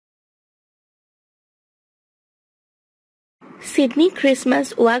Sydnie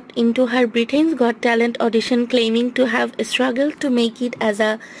Christmas walked into her Britain's Got Talent audition claiming to have struggled to make it as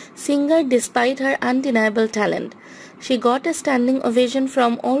a singer despite her undeniable talent. She got a standing ovation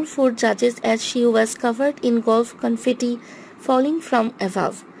from all four judges as she was covered in golf confetti falling from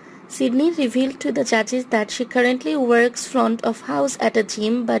above. Sydnie revealed to the judges that she currently works front of house at a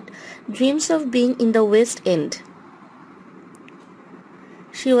gym but dreams of being in the West End.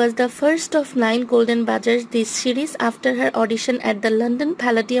 She was the first of 9 Golden Badgers this series after her audition at the London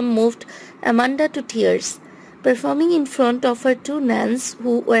Palladium moved Amanda to tears. Performing in front of her 2 nans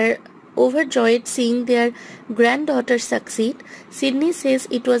who were overjoyed seeing their granddaughter succeed, Sydnie says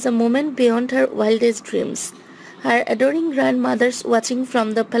it was a moment beyond her wildest dreams. Her adoring grandmothers watching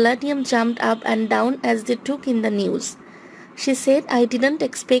from the Palladium jumped up and down as they took in the news. She said, "I didn't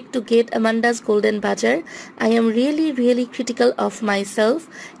expect to get Amanda's Golden Badger. I am really critical of myself.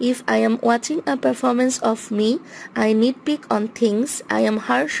 If I am watching a performance of me, I nitpick on things. I am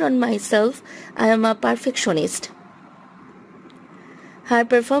harsh on myself. I am a perfectionist." Her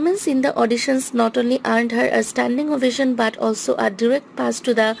performance in the auditions not only earned her a standing ovation but also a direct pass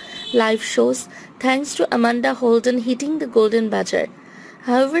to the live shows, thanks to Amanda Holden hitting the Golden Badger.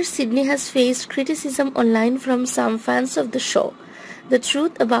 However, Sydnie has faced criticism online from some fans of the show. The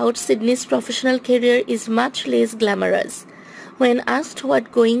truth about Sydnie's professional career is much less glamorous. When asked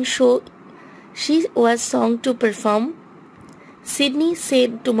what going show she was sung to perform, Sydnie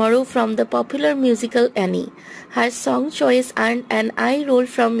said Tomorrow from the popular musical Annie. Her song choice earned an eye roll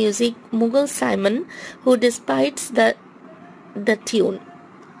from music mogul Simon, who despises the tune.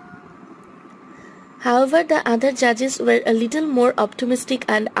 However, the other judges were a little more optimistic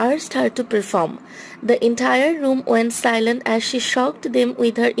and urged her to perform. The entire room went silent as she shocked them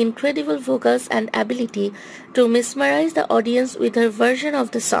with her incredible vocals and ability to mesmerize the audience with her version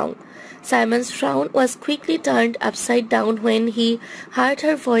of the song. Simon's frown was quickly turned upside down when he heard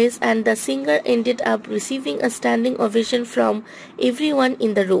her voice, and the singer ended up receiving a standing ovation from everyone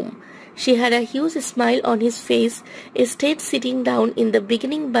in the room. She had a huge smile on his face, stayed sitting down in the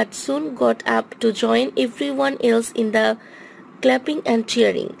beginning but soon got up to join everyone else in the clapping and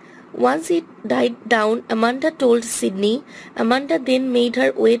cheering. Once it died down, Amanda told Sydnie. Amanda then made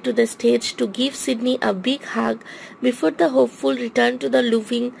her way to the stage to give Sydnie a big hug before the hopeful returned to the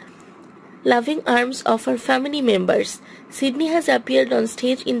loving arms of her family members. Sydnie has appeared on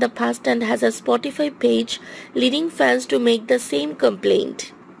stage in the past and has a Spotify page, leading fans to make the same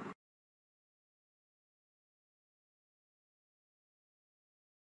complaint.